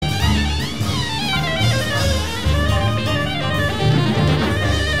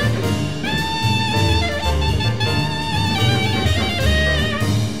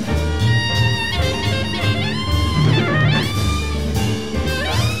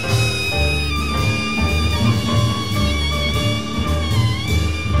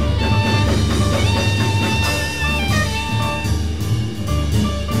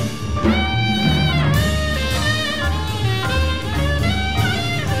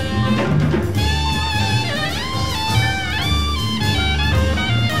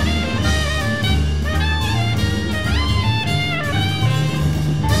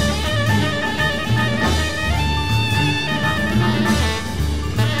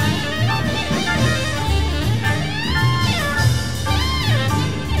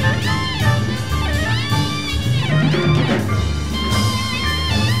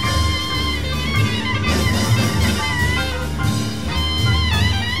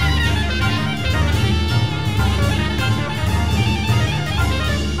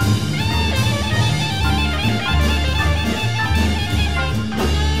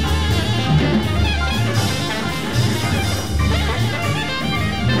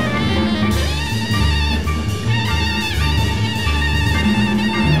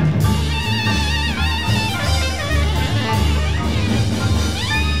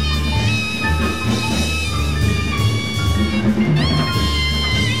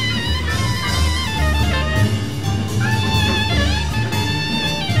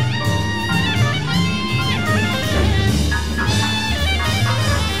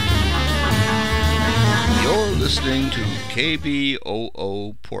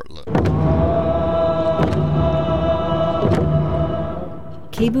KBOO Portland.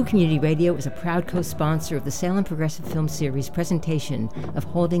 KBOO Community Radio is a proud co-sponsor of the Salem Progressive Film Series presentation of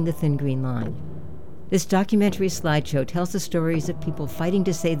Holding the Thin Green Line. This documentary slideshow tells the stories of people fighting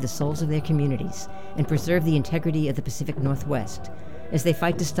to save the souls of their communities and preserve the integrity of the Pacific Northwest as they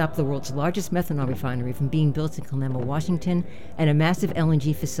fight to stop the world's largest methanol refinery from being built in Coloma, Washington, and a massive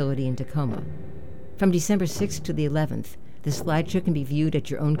LNG facility in Tacoma. From December 6th to the 11th, the slideshow can be viewed at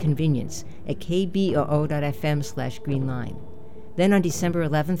your own convenience at kboo.fm/greenline. Then on December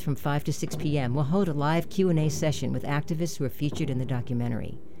 11th from 5 to 6 p.m., we'll hold a live Q&A session with activists who are featured in the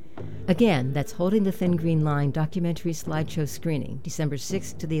documentary. Again, that's Holding the Thin Green Line documentary slideshow screening, December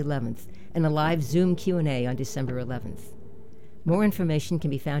 6th to the 11th, and a live Zoom Q&A on December 11th. More information can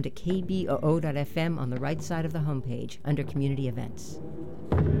be found at kboo.fm on the right side of the homepage under Community Events.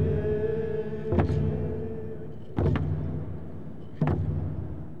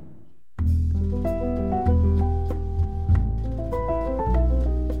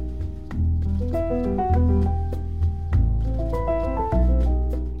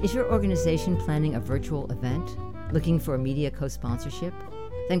 Is your organization planning a virtual event, looking for a media co-sponsorship?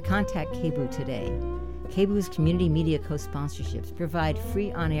 Then contact KBOO today. KBOO's community media co-sponsorships provide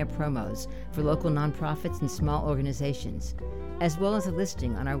free on-air promos for local nonprofits and small organizations, as well as a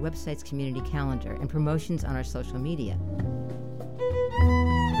listing on our website's community calendar and promotions on our social media.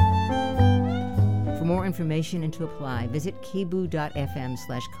 For more information and to apply, visit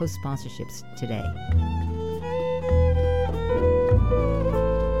kboo.fm/co-sponsorships today.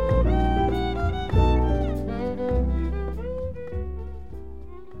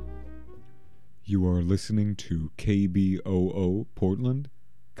 You are listening to KBOO Portland.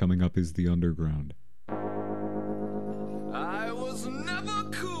 Coming up is The Underground. I was never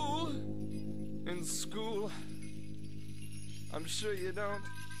cool in school. I'm sure you don't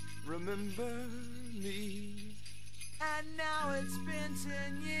remember me. And now it's been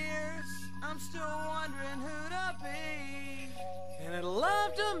 10 years, I'm still wondering who to be. And I'd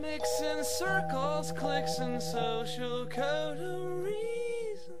love to mix in circles, clicks, and social coteries.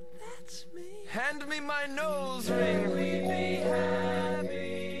 That's me. Hand me my nose ring. Can we be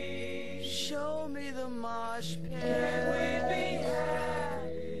happy? Show me the mosh pit. Can we be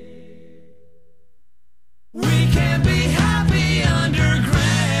happy? We can be happy underground.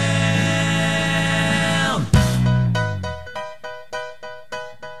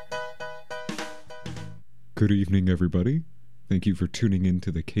 Good evening, everybody. Thank you for tuning in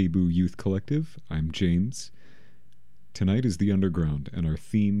to the KBOO Youth Collective. I'm James. Tonight is The Underground, and our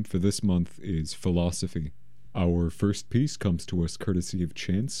theme for this month is philosophy. Our first piece comes to us courtesy of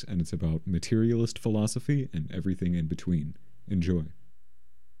Chance, and it's about materialist philosophy and everything in between. Enjoy.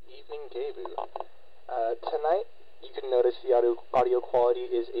 Evening, KBOO. Tonight, you can notice the audio quality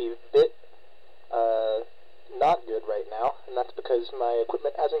is a bit not good right now, and that's because my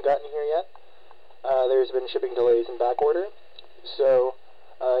equipment hasn't gotten here yet. There's been shipping delays and back order, so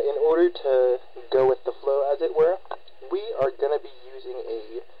in order to go with the flow, as it were, we are going to be using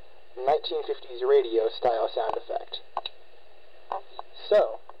a 1950s radio style sound effect.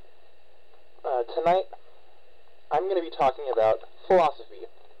 So, tonight, I'm going to be talking about philosophy.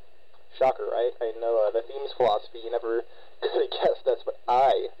 Shocker, right? I know the theme is philosophy. You never could have guessed that's what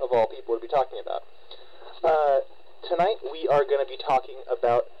I, of all people, would be talking about. Tonight, we are going to be talking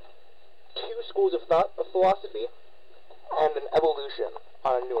about two schools of thought of philosophy and an evolution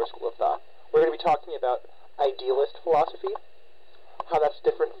on a newer school of thought. We're going to be talking about idealist philosophy, how that's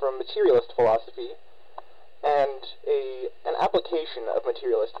different from materialist philosophy, and an application of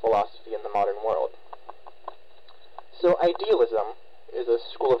materialist philosophy in the modern world. So idealism is a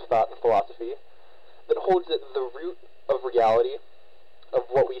school of thought and philosophy that holds that the root of reality, of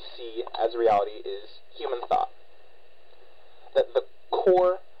what we see as reality, is human thought. That the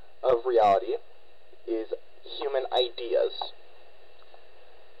core of reality is human ideas.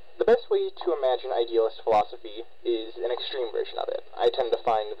 The best way to imagine idealist philosophy is an extreme version of it. I tend to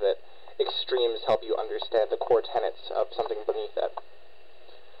find that extremes help you understand the core tenets of something beneath it.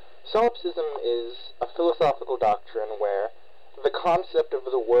 Solipsism is a philosophical doctrine where the concept of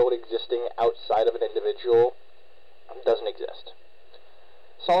the world existing outside of an individual doesn't exist.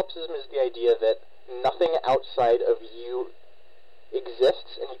 Solipsism is the idea that nothing outside of you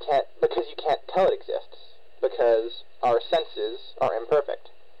exists, and you can't tell it exists, because our senses are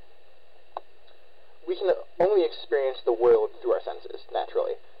imperfect. We can only experience the world through our senses,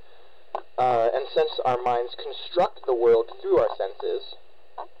 naturally. And since our minds construct the world through our senses,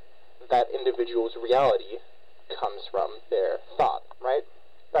 that individual's reality comes from their thought, right?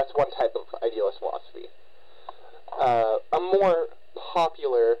 That's one type of idealist philosophy. a more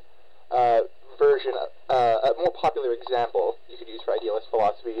popular a more popular example you could use for idealist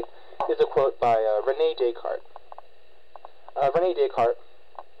philosophy is a quote by René Descartes. René Descartes,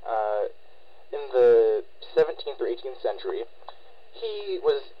 in the 17th or 18th century, he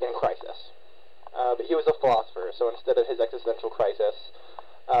was in crisis. But he was a philosopher, so instead of his existential crisis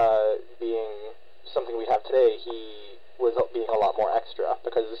being something we have today, he was being a lot more extra,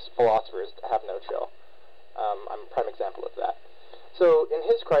 because philosophers have no chill. I'm a prime example of that. So in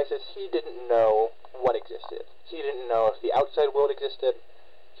his crisis, he didn't know what existed. He didn't know if the outside world existed.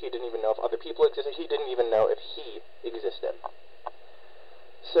 He didn't even know if other people existed. He didn't even know if he existed.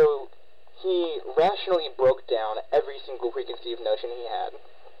 So he rationally broke down every single preconceived notion he had,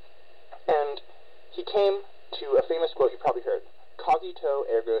 and he came to a famous quote you probably heard: "Cogito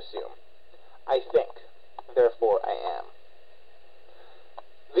ergo sum." I think, therefore I am.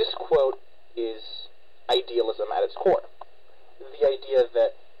 This quote is idealism at its core. The idea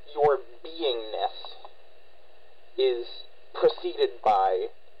that your beingness is preceded by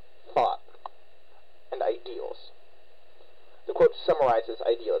thought and ideals. The quote summarizes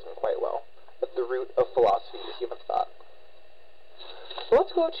idealism quite well. At the root of philosophy is human thought. So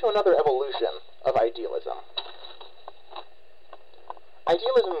let's go to another evolution of idealism.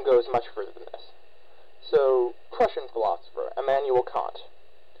 Idealism goes much further than this. So, Prussian philosopher Immanuel Kant,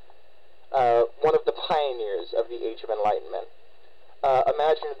 one of the pioneers of the Age of Enlightenment,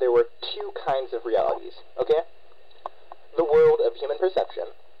 imagined there were two kinds of realities, okay? The world of human perception,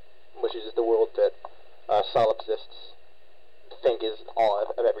 which is the world that solipsists think is all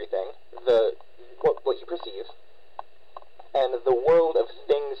of everything, what you perceive, and the world of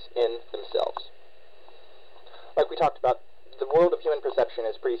things in themselves. Like we talked about, the world of human perception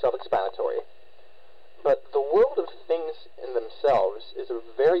is pretty self-explanatory, but the world of things in themselves is a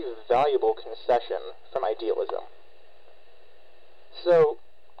very valuable concession from idealism. So,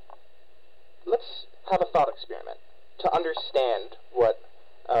 let's have a thought experiment to understand what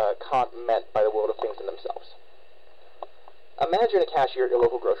Kant meant by the world of things in themselves. Imagine a cashier at your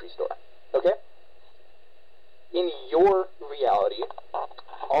local grocery store, okay? In your reality,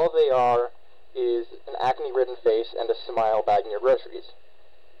 all they are is an acne-ridden face and a smile bagging your groceries.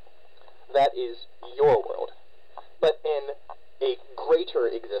 That is your world. But in a greater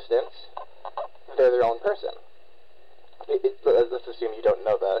existence, they're their own person. Let's assume you don't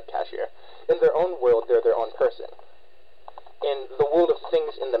know the cashier. In their own world, they're their own person. In the world of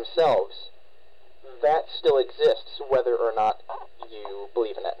things in themselves, that still exists whether or not you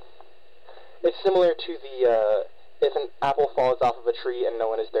believe in it. It's similar to the, if an apple falls off of a tree and no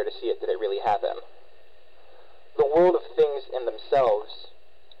one is there to see it, did it really happen? The world of things in themselves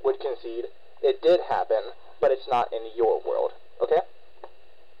would concede it did happen, but it's not in your world, okay?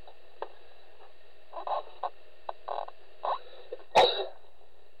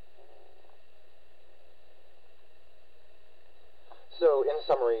 So, in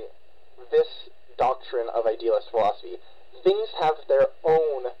summary, this doctrine of idealist philosophy, things have their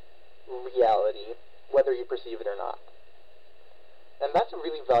own reality, whether you perceive it or not. And that's a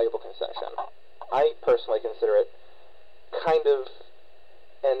really valuable concession. I personally consider it kind of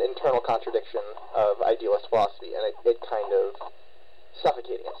an internal contradiction of idealist philosophy, and it kind of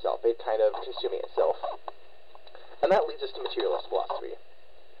suffocating itself, it kind of consuming itself. And that leads us to materialist philosophy.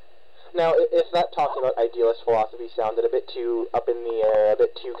 Now, if that talking about idealist philosophy sounded a bit too up in the air, a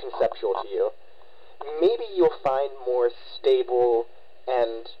bit too conceptual to you, maybe you'll find more stable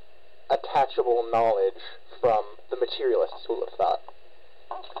and attachable knowledge from the materialist school of thought.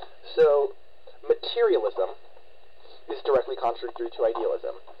 So, materialism is directly contradictory to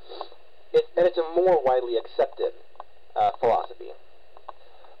idealism. And it's a more widely accepted philosophy.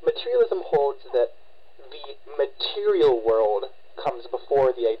 Materialism holds that the material world comes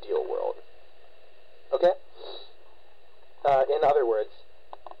before the ideal world. Okay? In other words,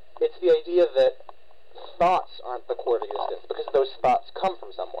 it's the idea that thoughts aren't the core of existence, because those thoughts come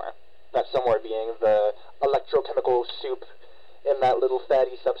from somewhere. That somewhere being the electrochemical soup in that little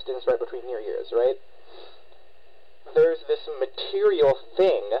fatty substance right between your ears, right? There's this material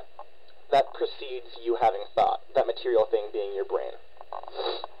thing that precedes you having thought, that material thing being your brain.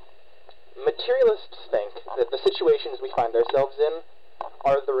 Materialists think that the situations we find ourselves in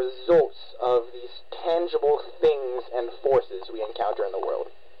are the results of these tangible things and forces we encounter in the world.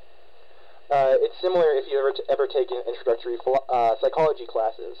 It's similar if you ever taken introductory psychology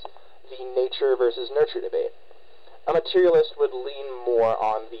classes, the nature versus nurture debate. A materialist would lean more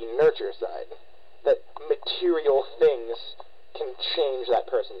on the nurture side, that material things can change that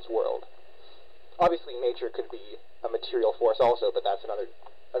person's world. Obviously, nature could be a material force also, but that's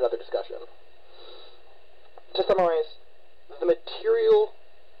another discussion. To summarize, the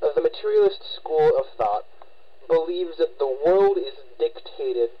materialist school of thought believes that the world is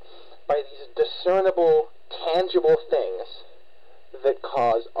dictated by these discernible, tangible things that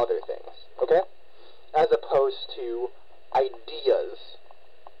cause other things, okay? As opposed to ideas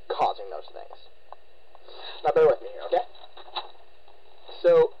causing those things. Now bear with me here, okay?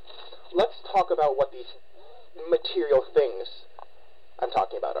 So, let's talk about what these material things I'm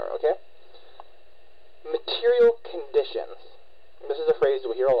talking about are, okay? Material conditions. This is a phrase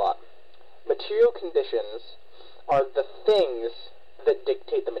you'll hear a lot. Material conditions are the things that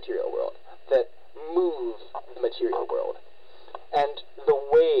dictate the material world, that move the material world, and the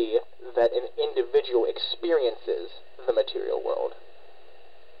way that an individual experiences the material world.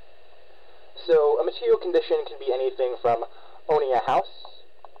 So a material condition can be anything from owning a house,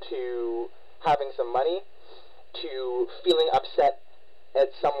 to having some money, to feeling upset at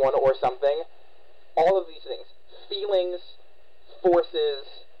someone or something. All of these things, feelings, forces,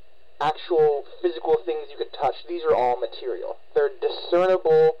 actual physical things you could touch, these are all material. They're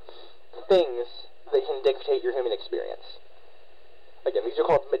discernible things that can dictate your human experience. Again, these are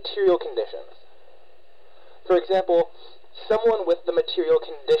called material conditions. For example, someone with the material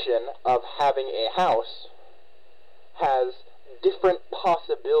condition of having a house has different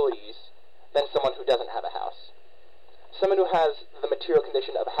possibilities than someone who doesn't have a house. Someone who has the material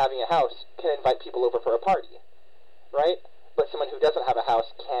condition of having a house can invite people over for a party, right? But someone who doesn't have a house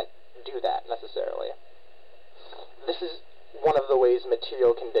can't do that necessarily. This is one of the ways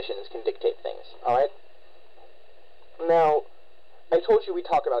material conditions can dictate things, alright? Now, I told you we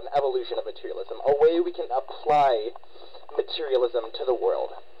talk about an evolution of materialism, a way we can apply materialism to the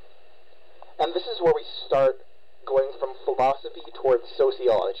world. And this is where we start going from philosophy towards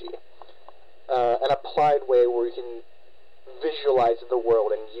sociology, an applied way where we can visualize the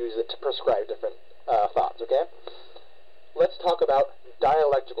world and use it to prescribe different thoughts, okay? Let's talk about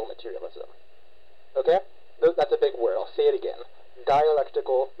dialectical materialism, okay? That's a big word. I'll say it again.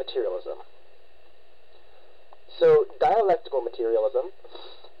 Dialectical materialism. So, dialectical materialism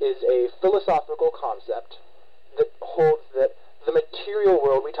is a philosophical concept that holds that the material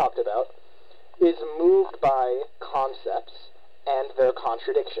world we talked about is moved by concepts and their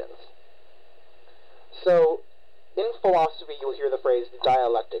contradictions. So, in philosophy, you'll hear the phrase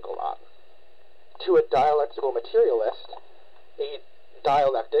dialectic a lot. To a dialectical materialist, a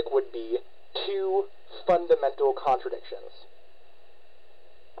dialectic would be two fundamental contradictions.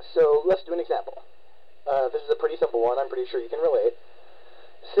 So, let's do an example. This is a pretty simple one. I'm pretty sure you can relate.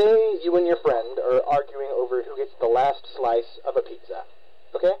 Say you and your friend are arguing over who gets the last slice of a pizza.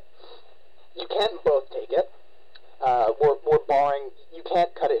 Okay? You can't both take it. We're barring, you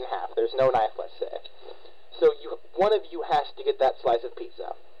can't cut it in half. There's no knife, let's say. So one of you has to get that slice of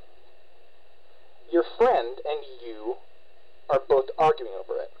pizza. Your friend and you are both arguing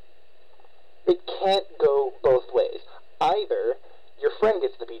over it. It can't go both ways. Either your friend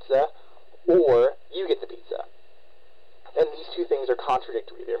gets the pizza, or you get the pizza. And these two things are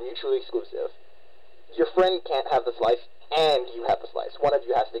contradictory. They're mutually exclusive. Your friend can't have the slice, and you have the slice. One of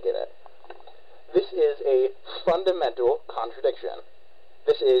you has to get it. This is a fundamental contradiction.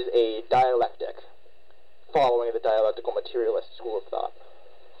 This is a dialectic, following the dialectical materialist school of thought.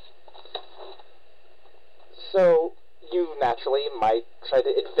 So, you naturally might try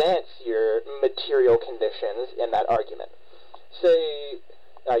to advance your material conditions in that argument. Say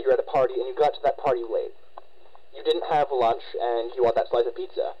you're at a party and you got to that party late. You didn't have lunch and you want that slice of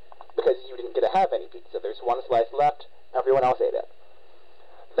pizza because you didn't get to have any pizza. There's one slice left, everyone else ate it.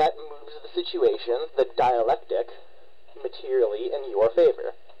 That moves the situation, the dialectic, materially in your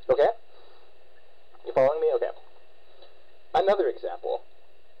favor. Okay? You following me? Okay. Another example.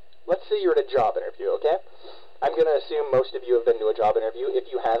 Let's say you're at a job interview, okay? I'm going to assume most of you have been to a job interview.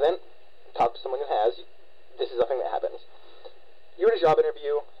 If you haven't, talk to someone who has. This is something that happens. You're at a job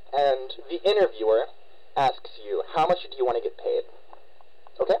interview, and the interviewer asks you, how much do you want to get paid?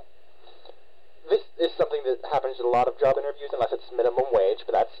 Okay? This is something that happens in a lot of job interviews, unless it's minimum wage,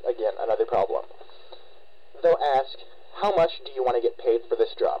 but that's, again, another problem. They'll ask, how much do you want to get paid for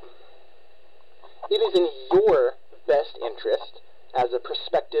this job? It is in your best interest, as a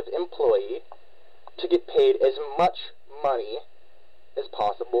prospective employee, to get paid as much money as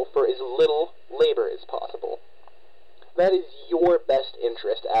possible for as little labor as possible. That is your best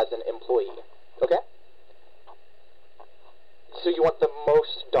interest as an employee, okay? So you want the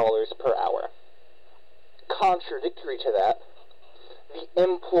most dollars per hour. Contradictory to that, the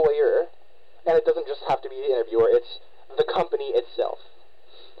employer, and it doesn't just have to be the interviewer, it's the company itself.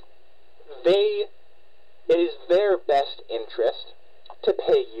 It is their best interest to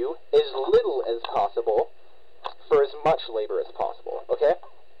pay you as little as possible for as much labor as possible, okay?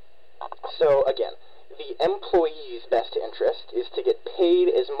 So, again, the employee's best interest is to get paid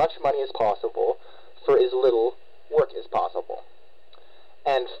as much money as possible for as little work as possible.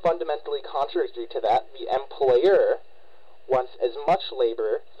 And fundamentally contradictory to that, the employer wants as much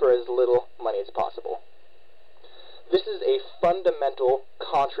labor for as little money as possible. This is a fundamental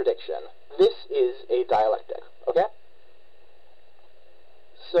contradiction. This is a dialectic, okay?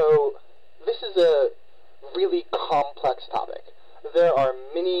 So, this is a really complex topic. There are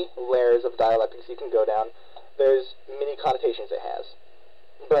many layers of dialectics you can go down. There's many connotations it has.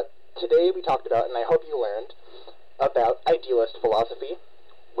 But today we talked about, and I hope you learned, about idealist philosophy,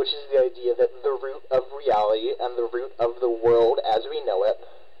 which is the idea that the root of reality and the root of the world as we know it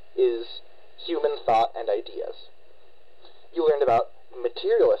is human thought and ideas. You learned about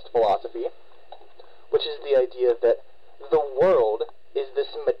materialist philosophy, which is the idea that the world is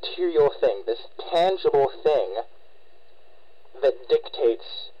this material thing, this tangible thing that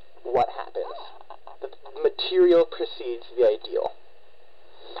dictates what happens. The material precedes the ideal.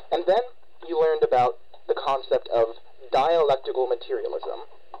 And then you learned about the concept of dialectical materialism,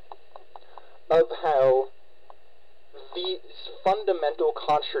 of how these fundamental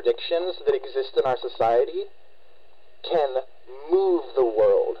contradictions that exist in our society can move the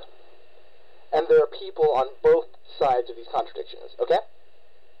world. And there are people on both sides of these contradictions, okay?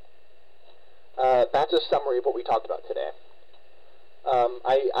 That's a summary of what we talked about today.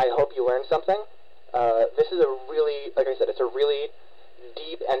 I hope you learned something. This is a really, like I said, it's a really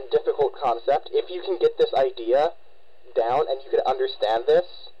deep and difficult concept. If you can get this idea down and you can understand this,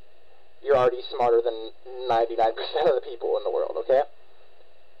 you're already smarter than 99% of the people in the world, okay?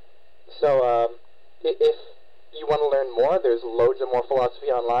 So, if you want to learn more, there's loads of more philosophy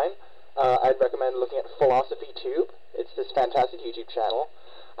online. I'd recommend looking at Philosophy Tube. It's this fantastic YouTube channel.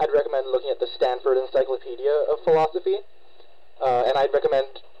 I'd recommend looking at the Stanford Encyclopedia of Philosophy. And I'd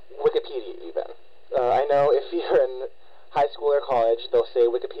recommend Wikipedia even. I know if you're in high school or college, they'll say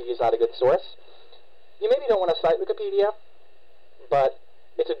Wikipedia is not a good source. You maybe don't want to cite Wikipedia, but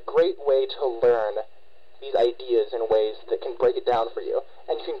it's a great way to learn these ideas in ways that can break it down for you,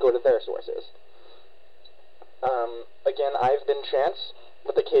 and you can go to their sources. Again, I've been Chance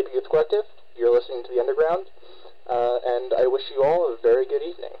with the KB Youth Collective. You're listening to The Underground, and I wish you all a very good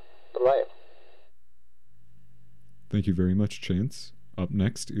evening. Bye-bye. Thank you very much, Chance. Up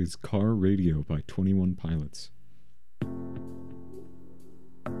next is Car Radio by 21 Pilots.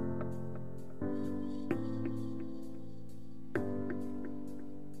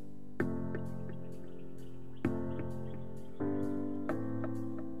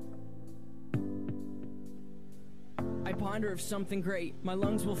 I ponder of something great. My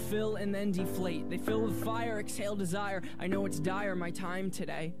lungs will fill and then deflate. They fill with fire, exhale desire. I know it's dire, my time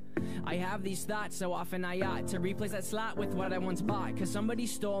today. I have these thoughts so often I ought to replace that slot with what I once bought. Cause somebody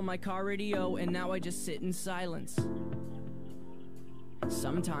stole my car radio and now I just sit in silence.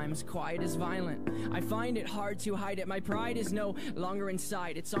 Sometimes quiet is violent. I find it hard to hide it. My pride is no longer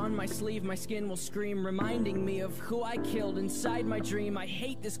inside. It's on my sleeve, my skin will scream, reminding me of who I killed inside my dream. I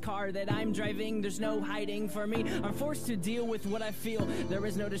hate this car that I'm driving. There's no hiding for me. I'm forced to deal with what I feel. There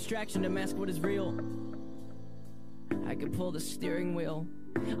is no distraction to mask what is real. I could pull the steering wheel.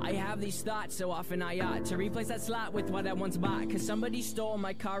 I have these thoughts so often I ought to replace that slot with what I once bought. Cause somebody stole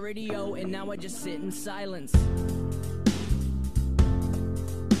my car radio and now I just sit in silence.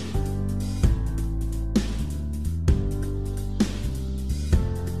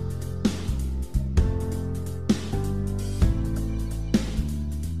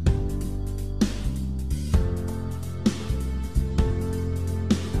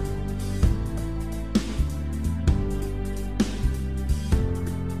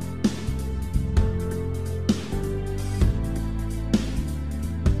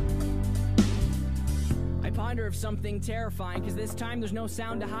 Of something terrifying, cause this time there's no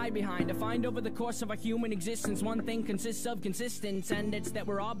sound to hide behind. I find over the course of our human existence one thing consists of consistence, and it's that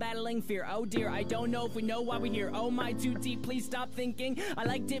we're all battling fear. Oh dear, I don't know if we know why we're here. Oh my, too deep, please stop thinking. I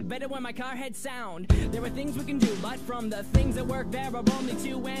liked it better when my car had sound. There are things we can do, but from the things that work there are only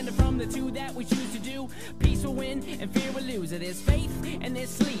two, and from the two that we choose to do, peace will win and fear will lose. It is faith and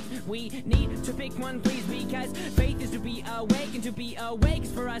this sleep. We need to pick one, please, because faith is to be awake, and to be awake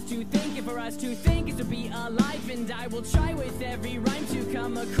is for us to think, and for us to think is to be alive. And I will try with every rhyme to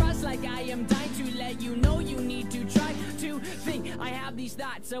come across like I am dying to let you know you need to try to think. I have these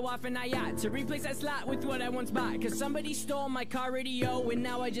thoughts so often I ought to replace that slot with what I once bought. Cause somebody stole my car radio and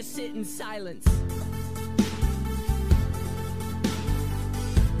now I just sit in silence.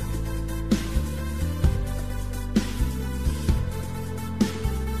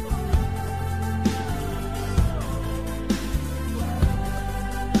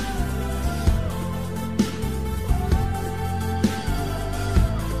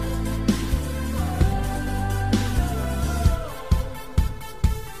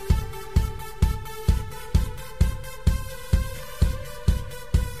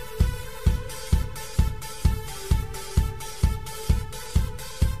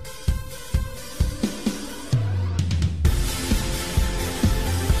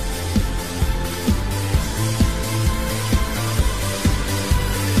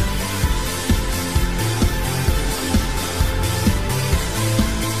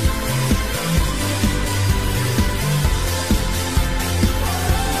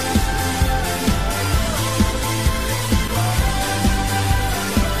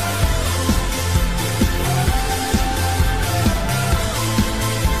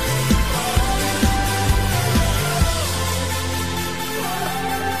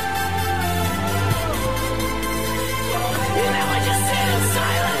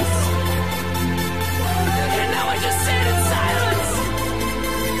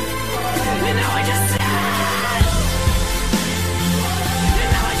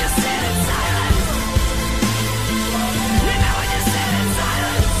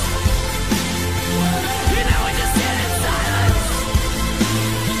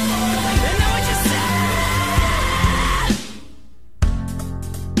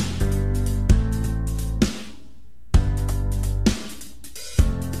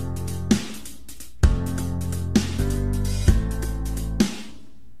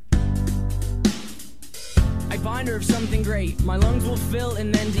 finder of something great. My lungs will fill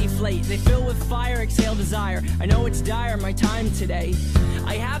and then deflate. They fill with fire, exhale desire. I know it's dire, my time today.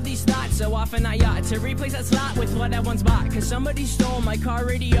 I have these thoughts so often I ought to replace that slot with what I once bought. Cause somebody stole my car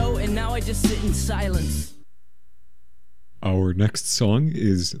radio and now I just sit in silence. Our next song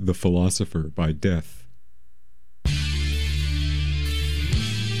is The Philosopher by Death.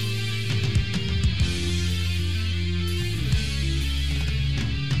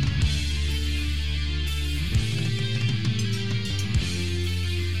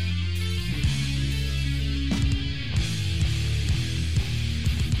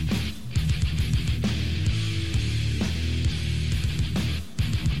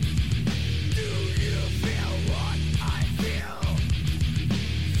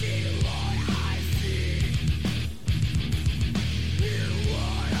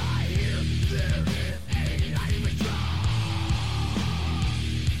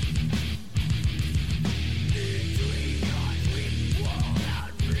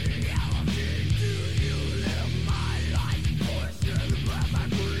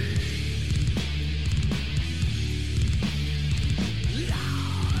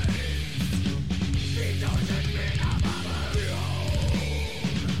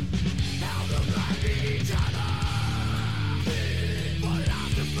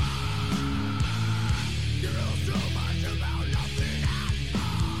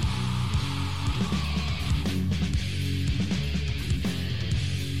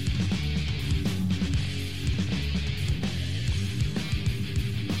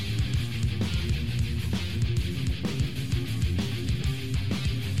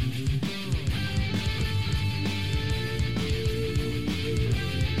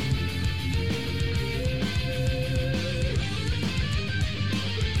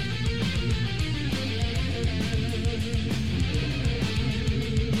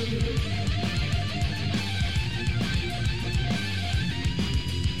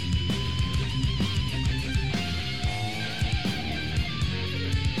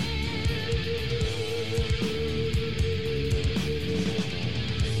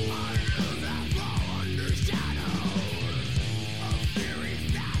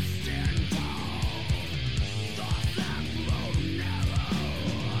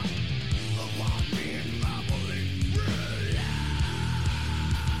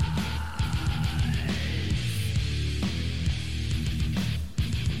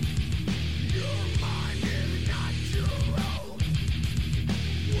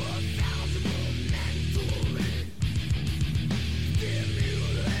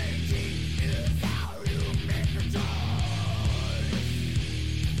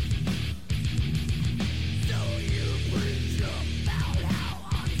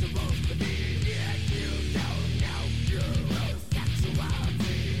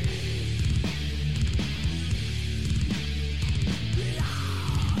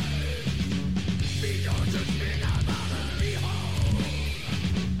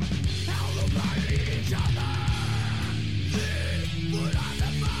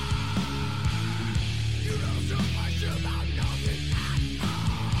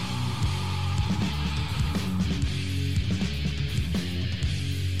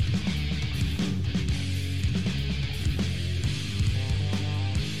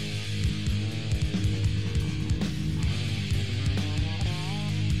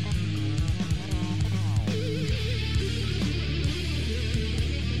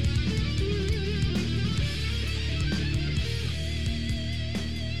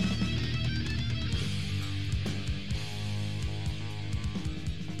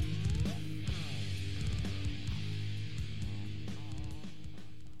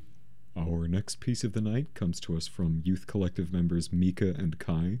 Our next piece of the night comes to us from Youth Collective members Mika and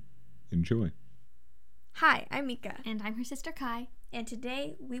Kai. Enjoy. Hi, I'm Mika. And I'm her sister Kai. And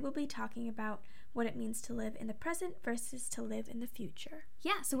today we will be talking about what it means to live in the present versus to live in the future.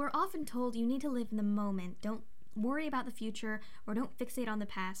 Yeah, so we're often told you need to live in the moment. Don't worry about the future or don't fixate on the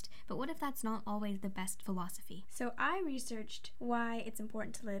past. But what if that's not always the best philosophy? So I researched why it's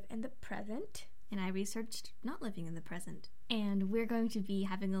important to live in the present. And I researched not living in the present. And we're going to be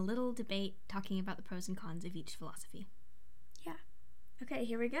having a little debate talking about the pros and cons of each philosophy. Yeah. Okay,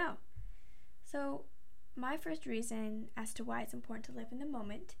 here we go. So my first reason as to why it's important to live in the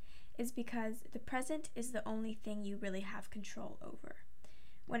moment is because the present is the only thing you really have control over.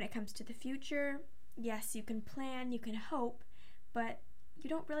 When it comes to the future, yes, you can plan, you can hope, but you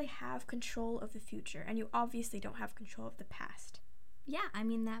don't really have control of the future, and you obviously don't have control of the past. Yeah, I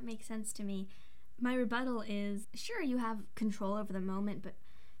mean, that makes sense to me. My rebuttal is, sure, you have control over the moment, but,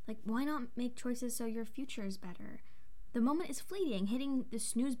 why not make choices so your future is better? The moment is fleeting. Hitting the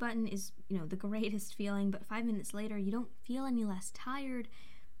snooze button is, the greatest feeling, but 5 minutes later, you don't feel any less tired.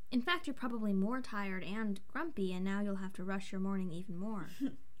 In fact, you're probably more tired and grumpy, and now you'll have to rush your morning even more.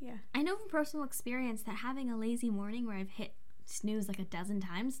 Yeah. I know from personal experience that having a lazy morning where I've hit snooze like a dozen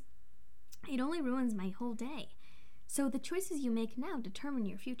times, it only ruins my whole day. So the choices you make now determine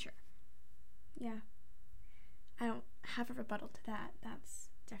your future. Yeah. I don't have a rebuttal to that. That's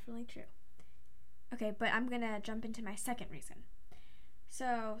definitely true. Okay, but I'm going to jump into my second reason.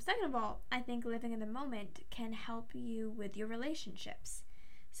 So, second of all, I think living in the moment can help you with your relationships.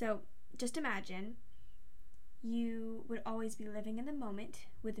 So, just imagine you would always be living in the moment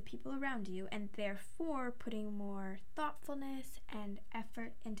with the people around you, and therefore putting more thoughtfulness and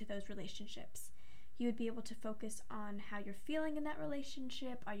effort into those relationships. You would be able to focus on how you're feeling in that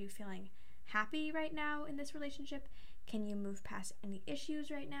relationship. Are you feeling happy right now in this relationship? Can you move past any issues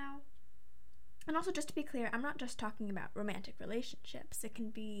right now? And also, just to be clear, I'm not just talking about romantic relationships. It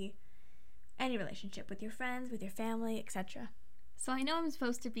can be any relationship with your friends, with your family, etc. So I know I'm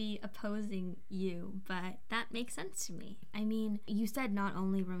supposed to be opposing you, but that makes sense to me. I mean, you said not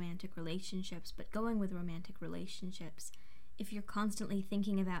only romantic relationships, but going with romantic relationships. If you're constantly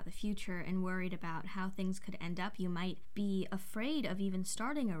thinking about the future and worried about how things could end up, you might be afraid of even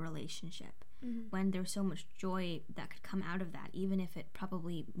starting a relationship when there's so much joy that could come out of that, even if it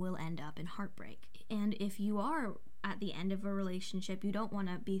probably will end up in heartbreak. And if you are at the end of a relationship, you don't want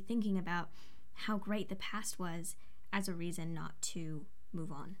to be thinking about how great the past was as a reason not to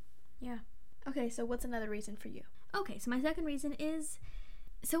move on. Yeah. Okay, so what's another reason for you? Okay, so my second reason is,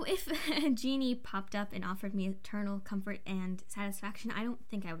 so if a genie popped up and offered me eternal comfort and satisfaction, I don't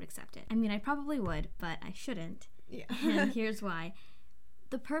think I would accept it. I mean, I probably would, but I shouldn't. Yeah. And here's why.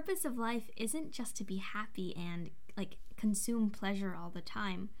 The purpose of life isn't just to be happy and, consume pleasure all the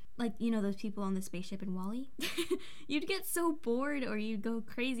time. Those people on the spaceship in WALL-E? You'd get so bored or you'd go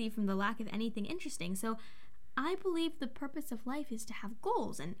crazy from the lack of anything interesting. So I believe the purpose of life is to have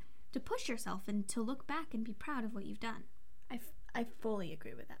goals and to push yourself and to look back and be proud of what you've done. I fully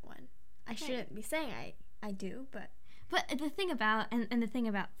agree with that one. I shouldn't be saying I do, but the thing about and the thing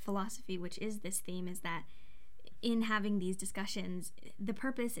about philosophy, which is this theme, is that in having these discussions, the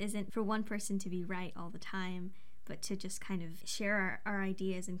purpose isn't for one person to be right all the time, but to just kind of share our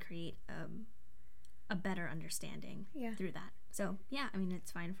ideas and create a better understanding through that. So yeah, I mean,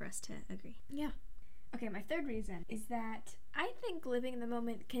 it's fine for us to agree. Yeah. Okay, my third reason is that I think living in the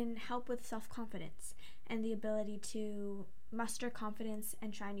moment can help with self-confidence and the ability to muster confidence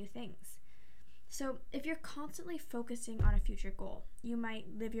and try new things. So if you're constantly focusing on a future goal, you might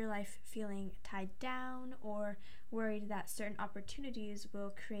live your life feeling tied down or worried that certain opportunities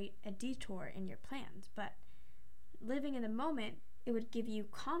will create a detour in your plans. But living in the moment, it would give you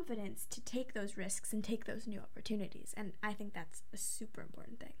confidence to take those risks and take those new opportunities. And I think that's a super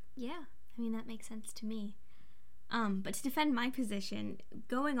important thing. Yeah, I mean, that makes sense to me. But to defend my position,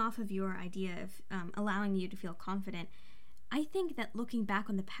 going off of your idea of allowing you to feel confident, I think that looking back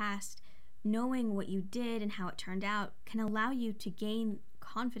on the past, knowing what you did and how it turned out can allow you to gain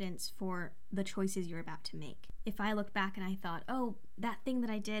confidence for the choices you're about to make. If I look back and I thought, oh, that thing that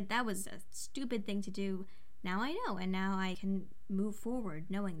I did, that was a stupid thing to do, now I know, and now I can move forward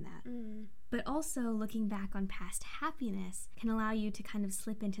knowing that. But also looking back on past happiness can allow you to kind of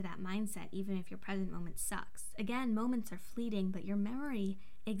slip into that mindset even if your present moment sucks. Again, moments are fleeting, but your memory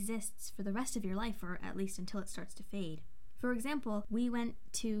exists for the rest of your life, or at least until it starts to fade. For example, we went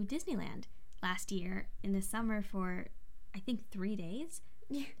to Disneyland last year in the summer for, I think, 3 days.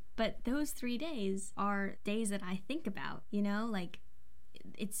 Yeah. But those 3 days are days that I think about,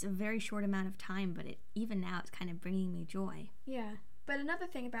 it's a very short amount of time, but even now it's kind of bringing me joy. Yeah. But another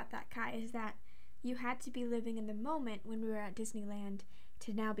thing about that, Kai, is that you had to be living in the moment when we were at Disneyland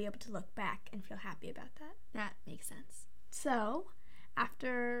to now be able to look back and feel happy about that. That makes sense. So,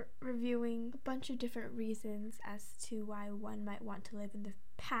 after reviewing a bunch of different reasons as to why one might want to live in the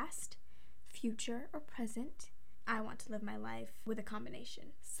past, future, or present, I want to live my life with a combination.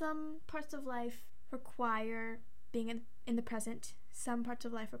 Some parts of life require being in the present. Some parts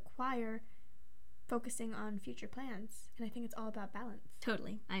of life require focusing on future plans. And I think it's all about balance.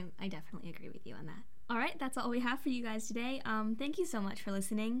 Totally. I definitely agree with you on that. All right, that's all we have for you guys today. Thank you so much for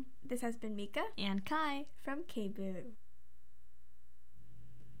listening. This has been Mika and Kai from KBOO.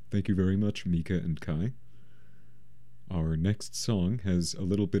 Thank you very much, Mika and Kai. Our next song has a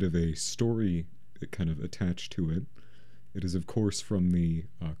little bit of a story kind of attached to it. It is, of course, from the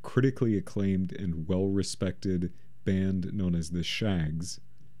critically acclaimed and well-respected band known as the Shags.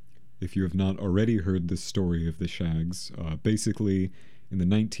 If you have not already heard the story of the Shags, basically In the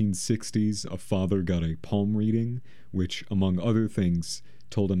 1960s, a father got a palm reading, which, among other things,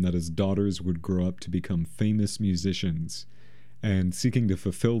 told him that his daughters would grow up to become famous musicians. And seeking to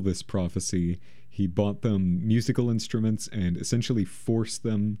fulfill this prophecy, he bought them musical instruments and essentially forced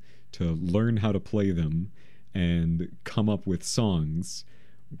them to learn how to play them and come up with songs,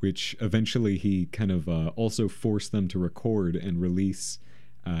 which eventually he kind of also forced them to record and release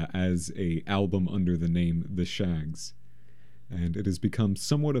as a album under the name The Shags. And it has become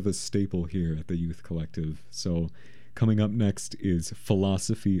somewhat of a staple here at the Youth Collective. So coming up next is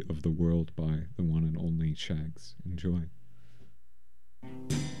Philosophy of the World by the one and only Shags. Enjoy.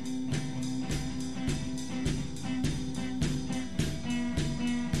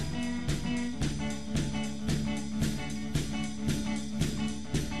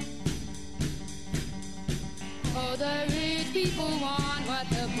 Oh, the rich people want what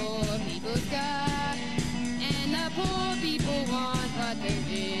the poor people's got, and the poor people want what the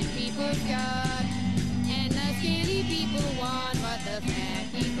rich people's got, and the skinny people want what the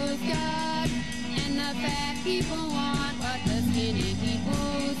fat people's got, and the fat people want what the skinny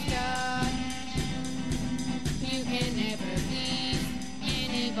people's got. You can never please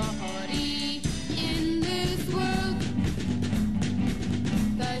anybody in this world.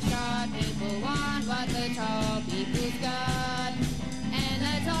 The short people want what the tall people's got, and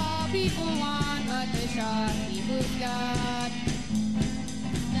the tall people want what the short people's got.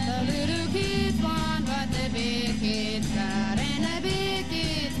 The little kids want what the big kids got, and the big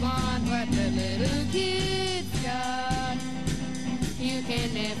kids want what the little kids got. You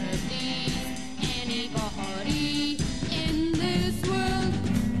can never please anybody in this world.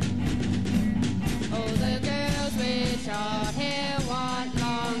 Oh, the girls with short hair want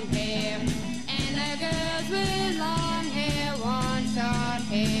long hair, and the girls with long hair want short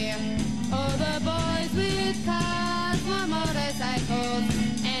hair. Oh, the boys with cars want motorcycles,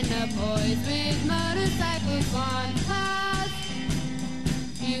 and the boys with motorcycles want cars.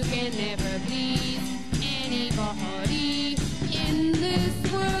 You can never please anybody in this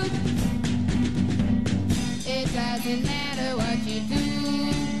world. It doesn't matter what you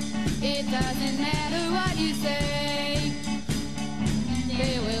do, it doesn't matter what you say.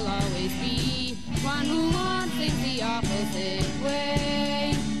 There will always be one who wants things the opposite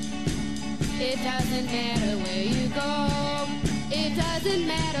way. It doesn't matter where you go, it doesn't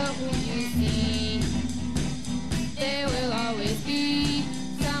matter who you see. There will always be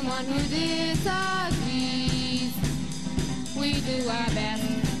someone who disagrees. We do our best,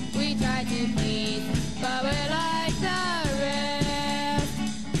 we try to please, but we're like the rest,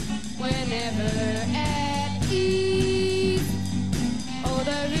 we're never at ease. Oh,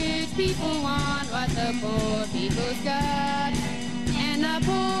 the rich people want what the poor people's got, and the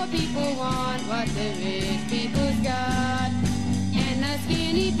poor people want what the rich people's got, and the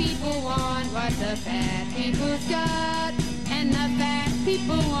skinny people want what the fat people's got, and the fat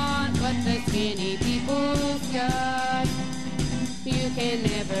people want what the skinny people's got. You can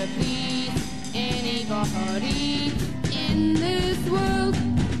never please anybody in this world.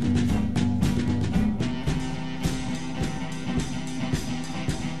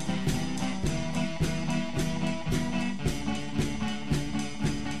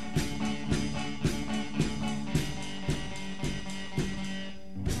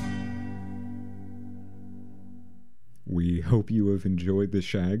 We hope you have enjoyed the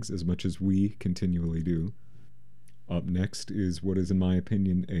Shags as much as we continually do. Up next is what is, in my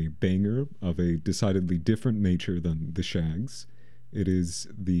opinion, a banger of a decidedly different nature than the Shags. It is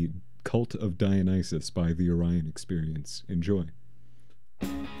The Cult of Dionysus by The Orion Experience. Enjoy.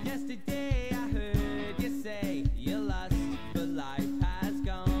 Yesterday I heard you say you're lost, but life has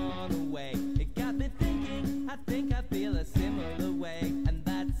gone away. It got me thinking, I think I feel a similar way, and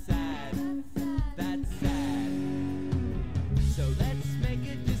that's sad, that's sad. So let's make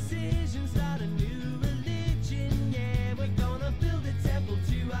a decision, start a new religion, yeah. We're gonna build a temple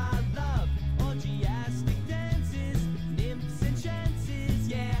to our love, orgiastic dances, nymphs and chances,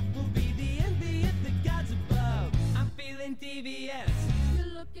 yeah. We'll be the envy of the gods above. I'm feeling devious, You're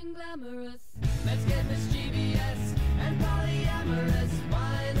looking glamorous. let's get mischievous and polyamorous,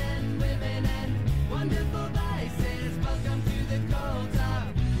 wine and women and wonderful vices. Welcome to the cult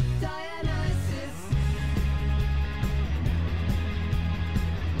of Dionysus.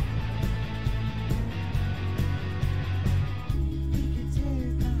 We could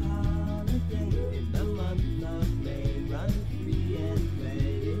take a holiday in the month of May, run free and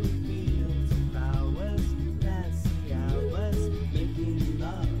play in fields of flowers, fancy hours, making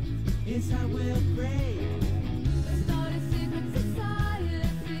love is how we'll pray. Start a secret society.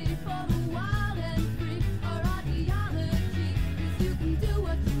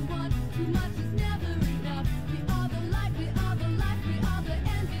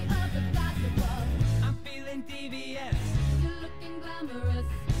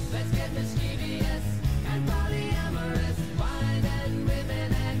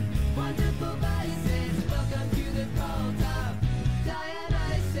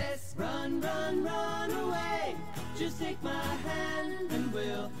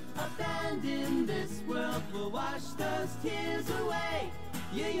 love will wash those tears away.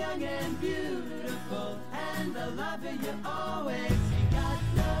 You're young and beautiful, and I love you always. You got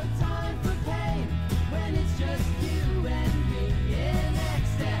no time for pain when it's just you and me in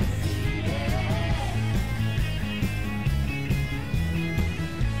ecstasy. Yeah.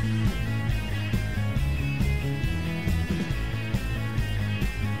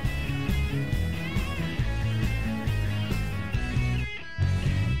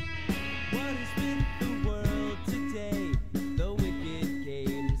 What is with the world today? The wicked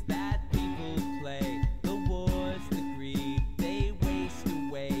games that people play, the wars, the greed they waste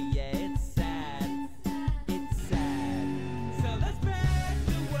away. Yeah, it's sad, it's sad. So let's spread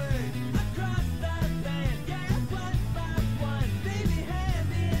the word across the land. Yeah, one by one, baby, hand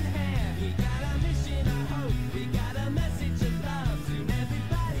in hand. We got a mission, a hope, we got a message of love. Soon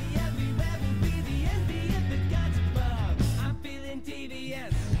everybody, everywhere will be the envy of the gods above. I'm feeling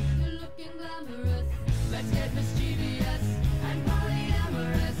devious, You're looking glamorous. let's get mischievous and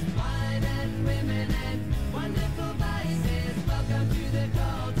polyamorous. Wine and women and wonderful vices. Welcome to the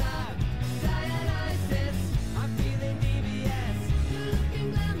cult of Dionysus. I'm feeling devious, You're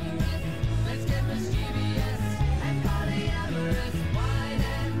looking glamorous. let's get mischievous and polyamorous. Wine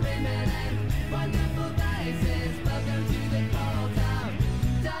and women and wonderful vices. Welcome to the cult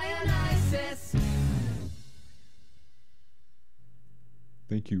of Dionysus.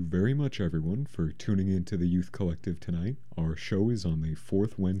 Thank you very much, everyone, for tuning in to the Youth Collective tonight. Our show is on the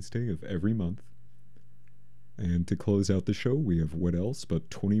fourth Wednesday of every month. And to close out the show, we have what else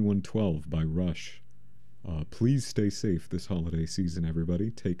but 2112 by Rush. Please stay safe this holiday season,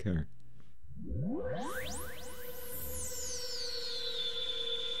 everybody. Take care.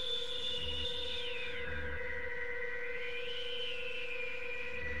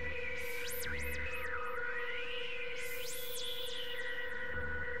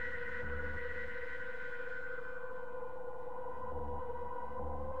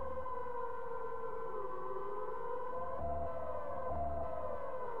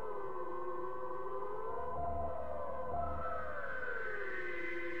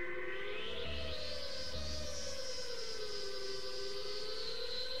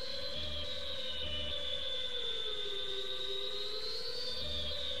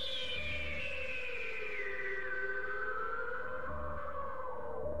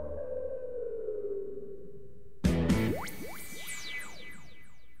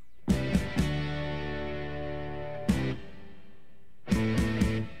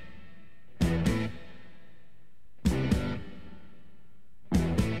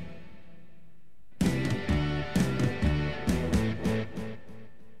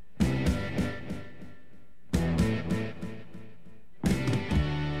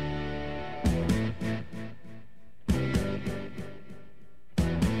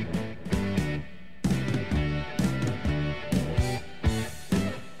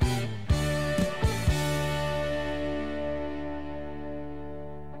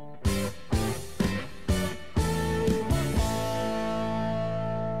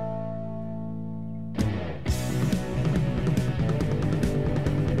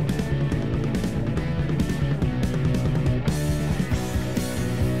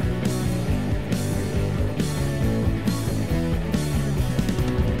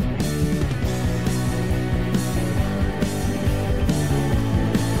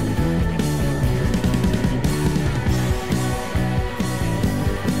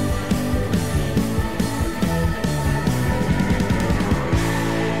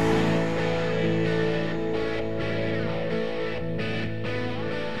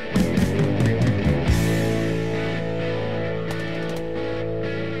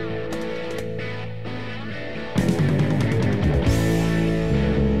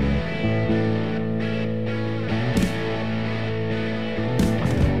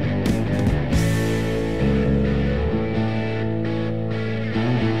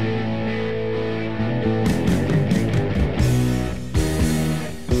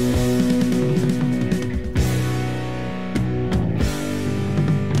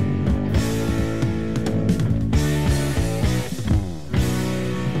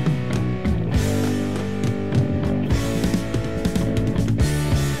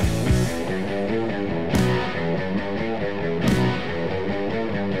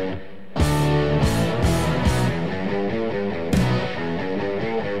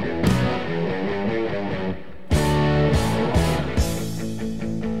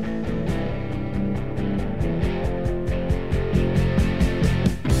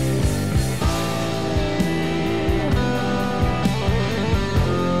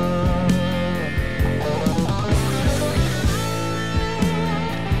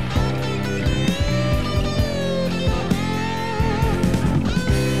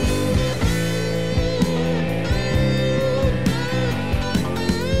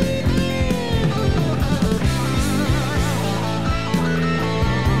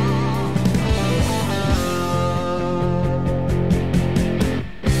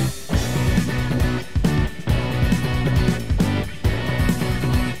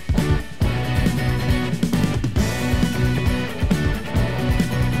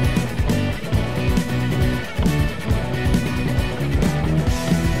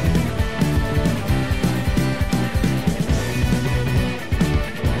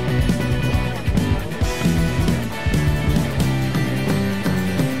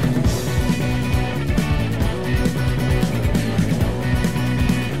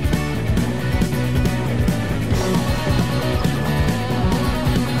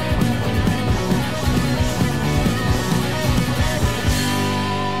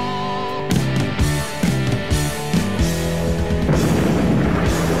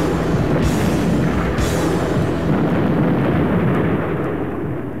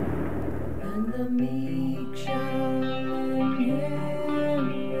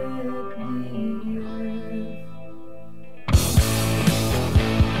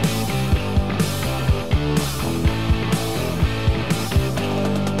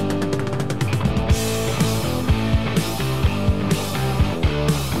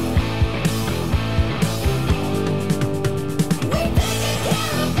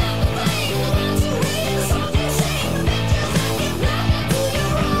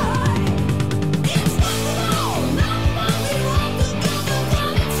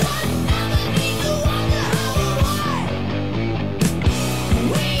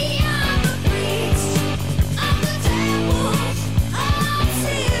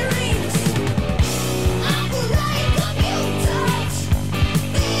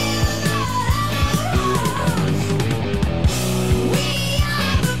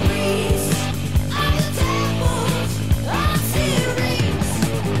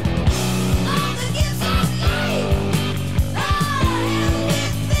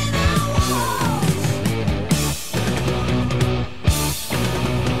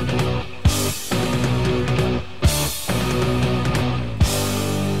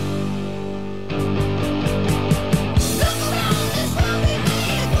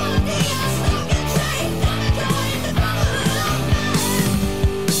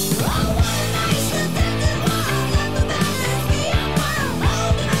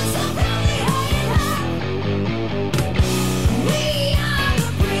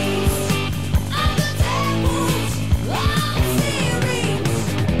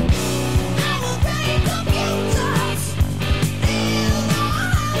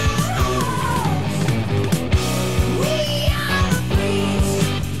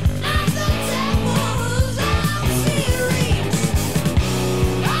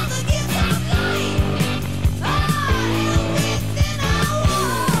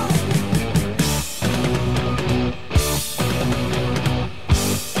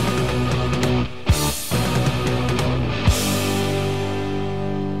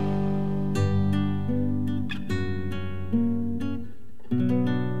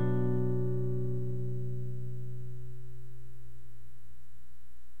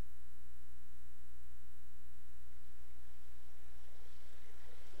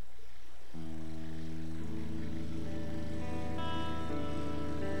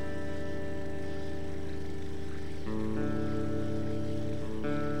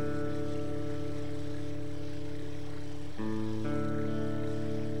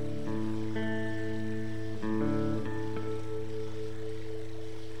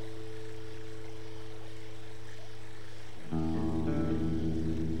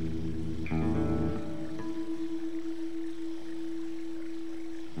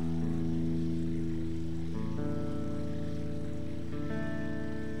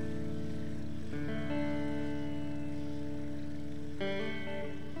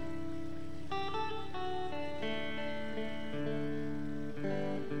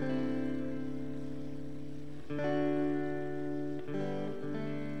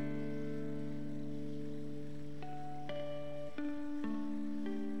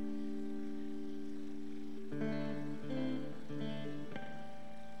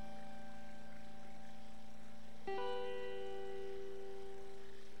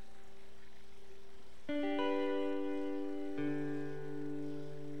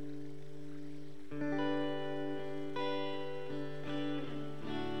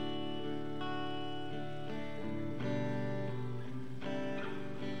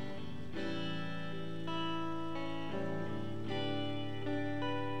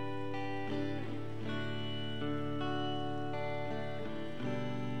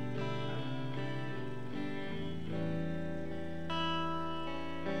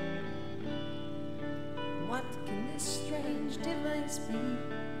 device be?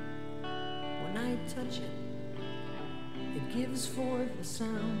 When I touch it, it gives forth a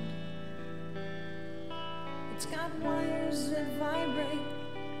sound. It's got wires that vibrate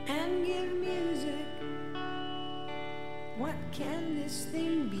and give music. What can this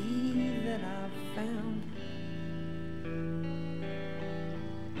thing be that I've found?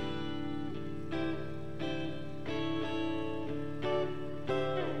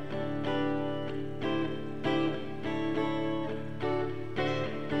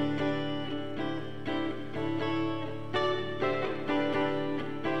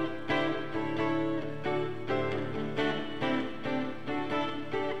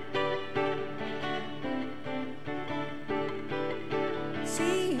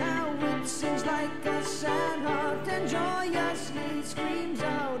 See how it sings like a sad heart and joyously screams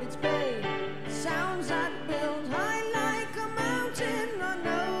out its pain. Sounds that build high like a mountain on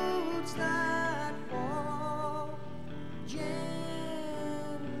notes that fall gently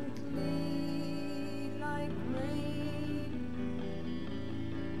like rain.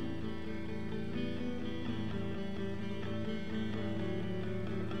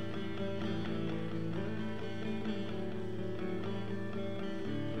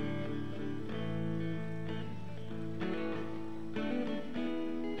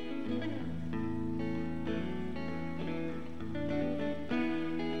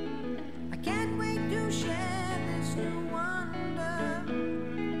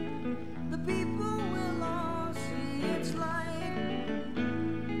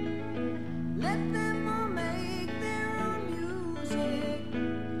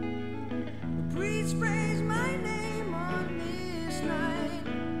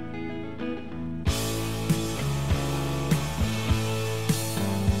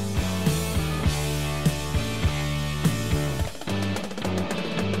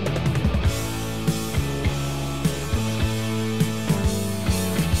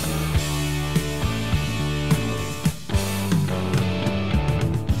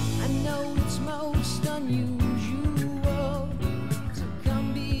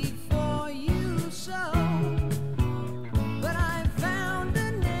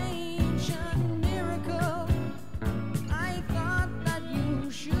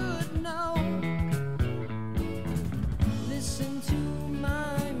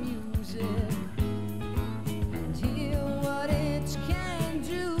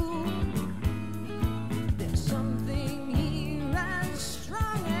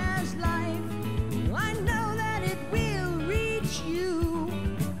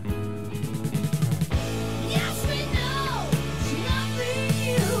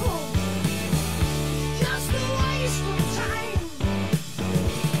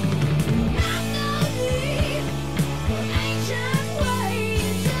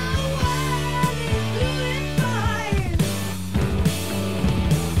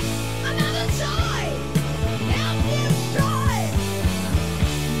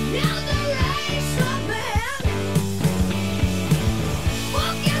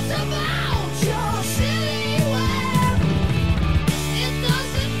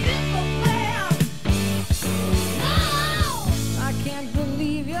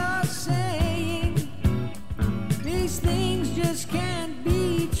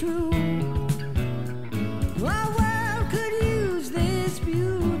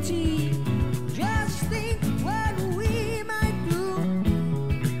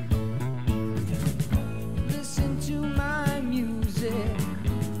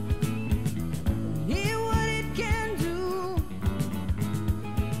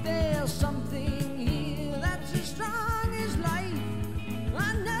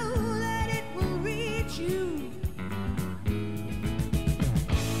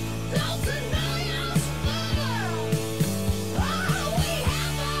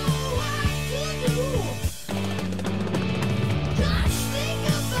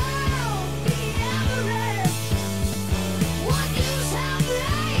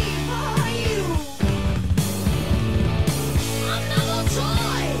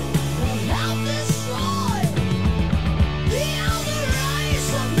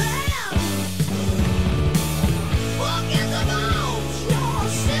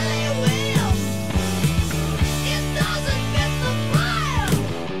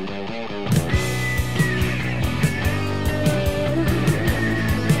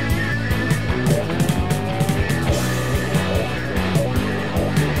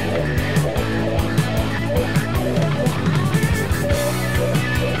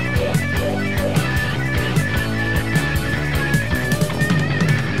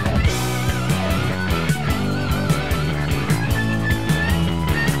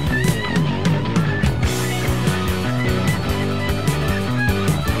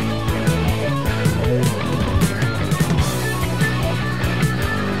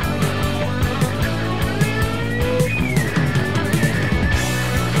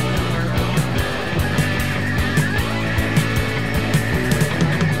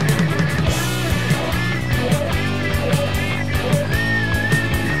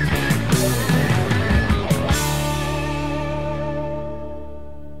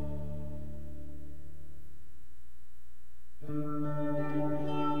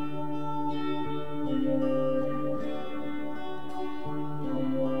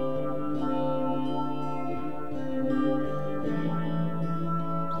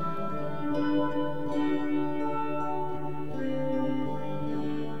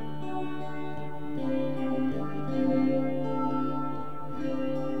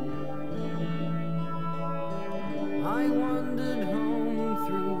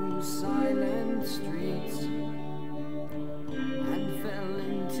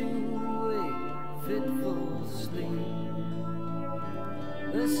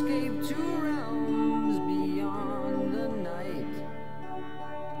 escape to realms beyond the night.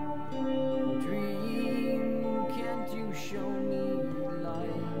 Dream, can't you show me light?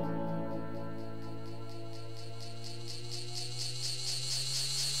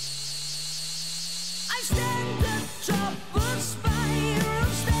 I stand atop a spiral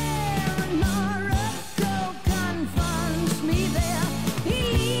stair, and Miracle confronts me there. He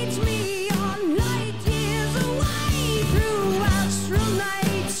leads me on light years away through astral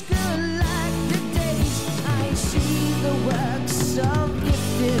nights, galactic days. I see the works of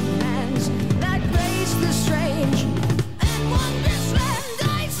gifted hands that grace the strange and wondrous land.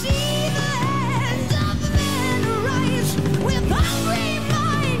 I see the hands of men arise with hungry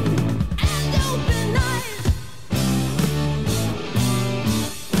mind and open eyes.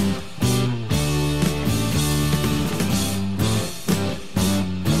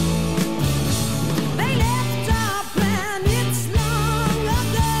 They left our planets long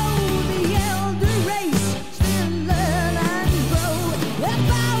ago. The elder race still learn and grow. Their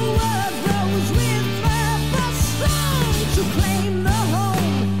power grows with purpose strong to claim the home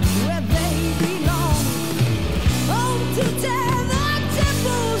where they belong. Home to tear the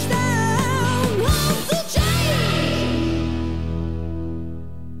temples down, home to change.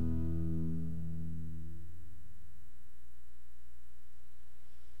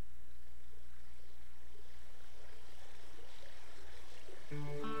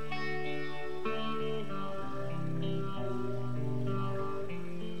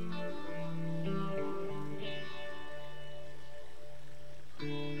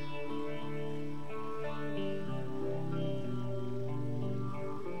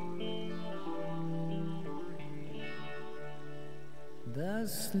 The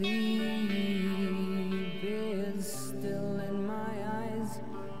sleep is still in my eyes,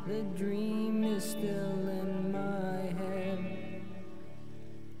 the dream is still in my head.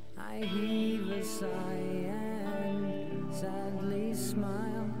 I heave a sigh and sadly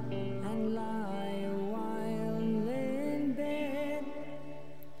smile and lie a while in bed.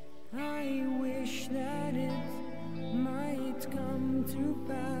 I wish that it might come to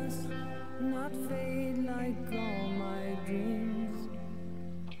pass, not fade like all my dreams.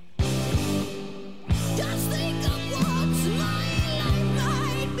 Just think of what my life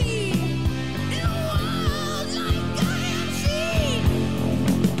might be in a world like I have seen.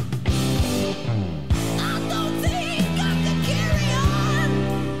 I don't think I can carry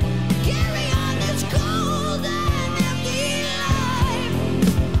on this cold and empty life.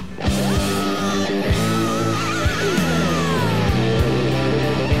 Oh, no.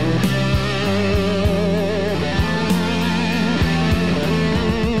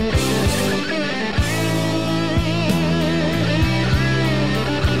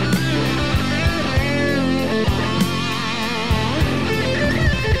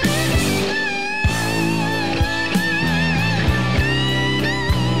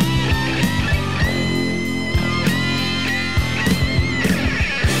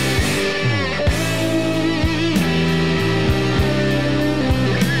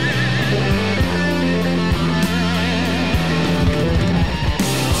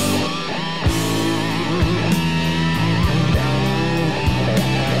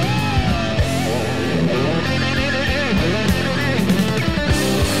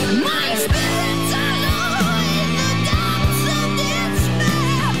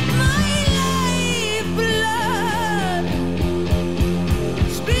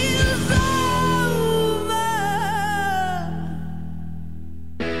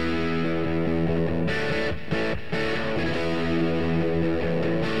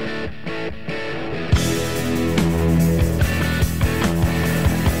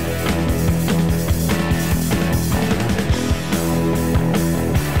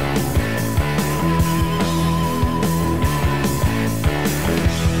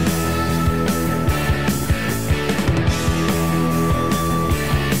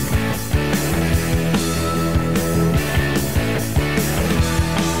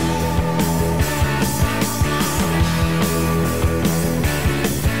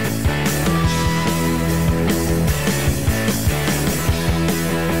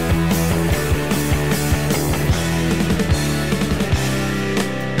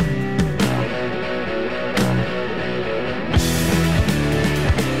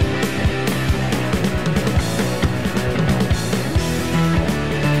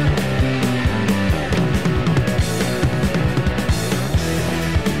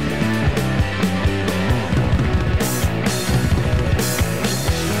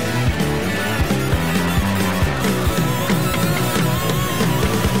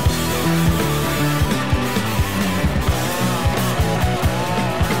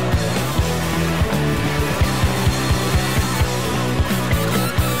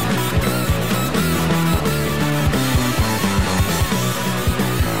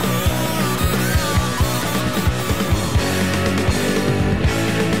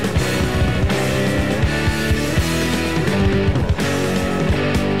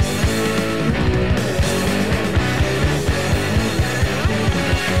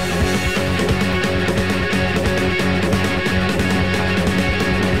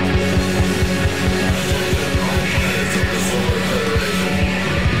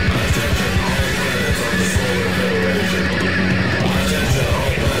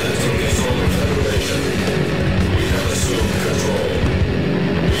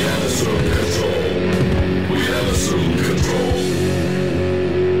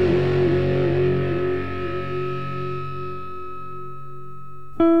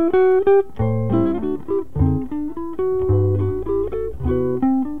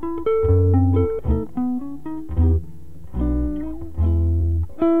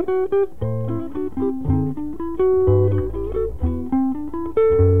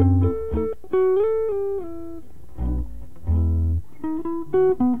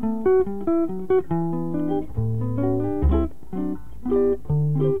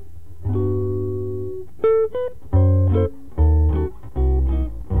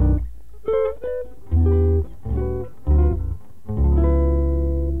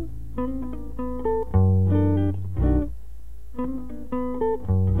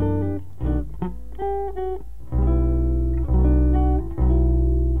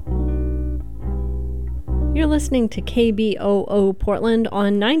 You're listening to KBOO Portland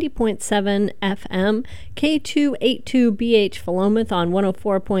on 90.7 FM, K282BH Philomath on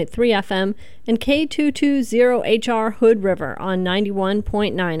 104.3 FM, and K220HR Hood River on 91.9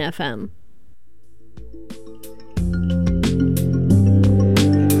 FM.